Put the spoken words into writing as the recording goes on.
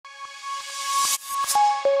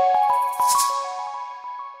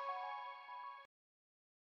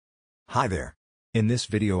Hi there. In this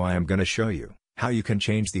video I am gonna show you how you can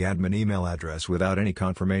change the admin email address without any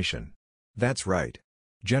confirmation. That's right.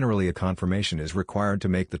 Generally a confirmation is required to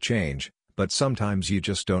make the change, but sometimes you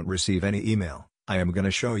just don't receive any email. I am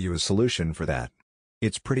gonna show you a solution for that.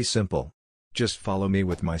 It's pretty simple. Just follow me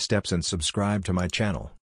with my steps and subscribe to my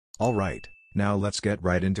channel. Alright, now let's get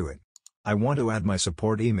right into it. I want to add my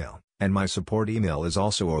support email, and my support email is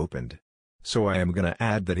also opened. So I am gonna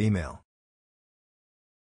add that email.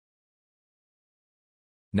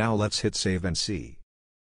 Now let's hit save and see.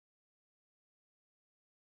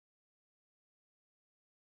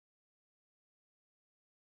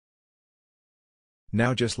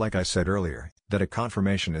 Now just like I said earlier, that a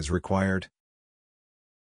confirmation is required.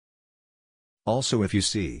 Also if you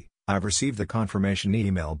see, I've received the confirmation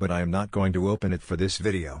email but I am not going to open it for this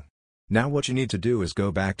video. Now what you need to do is go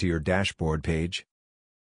back to your dashboard page.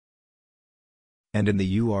 And in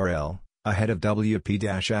the URL, ahead of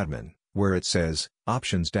wp-admin, where it says,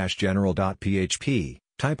 options-general.php,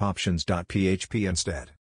 type options.php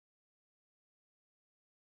instead.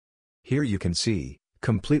 Here you can see,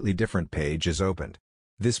 completely different page is opened.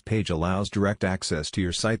 This page allows direct access to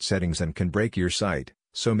your site settings and can break your site,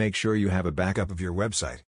 so make sure you have a backup of your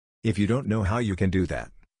website. If you don't know how you can do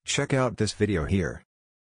that, check out this video here.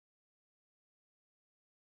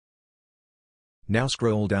 Now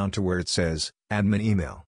scroll down to where it says, admin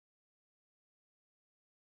email.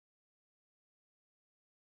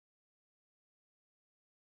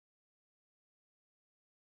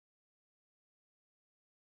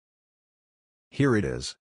 Here it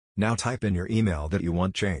is. Now type in your email that you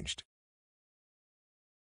want changed.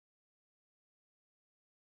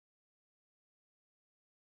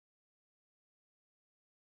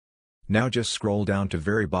 Now just scroll down to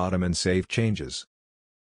very bottom and save changes.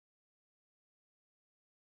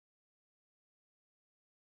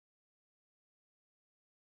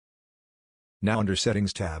 Now under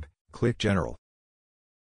Settings tab, click General.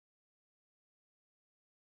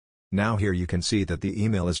 Now here you can see that the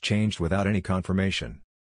email is changed without any confirmation.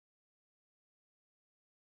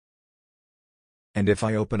 And if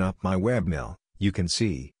I open up my webmail, you can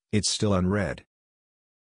see, it's still unread.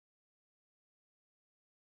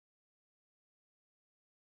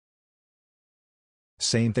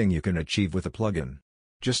 Same thing you can achieve with a plugin.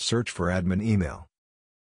 Just search for admin email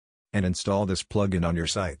and install this plugin on your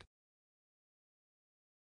site.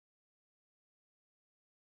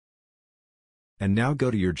 And now go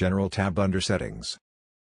to your General tab under Settings.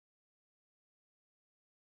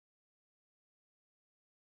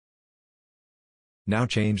 Now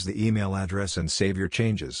change the email address and save your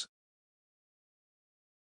changes.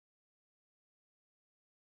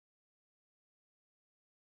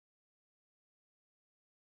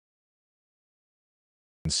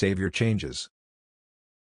 And save your changes.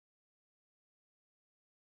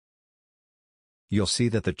 You'll see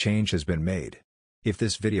that the change has been made. If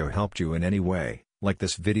this video helped you in any way, like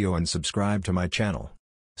this video and subscribe to my channel.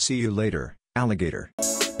 See you later, alligator.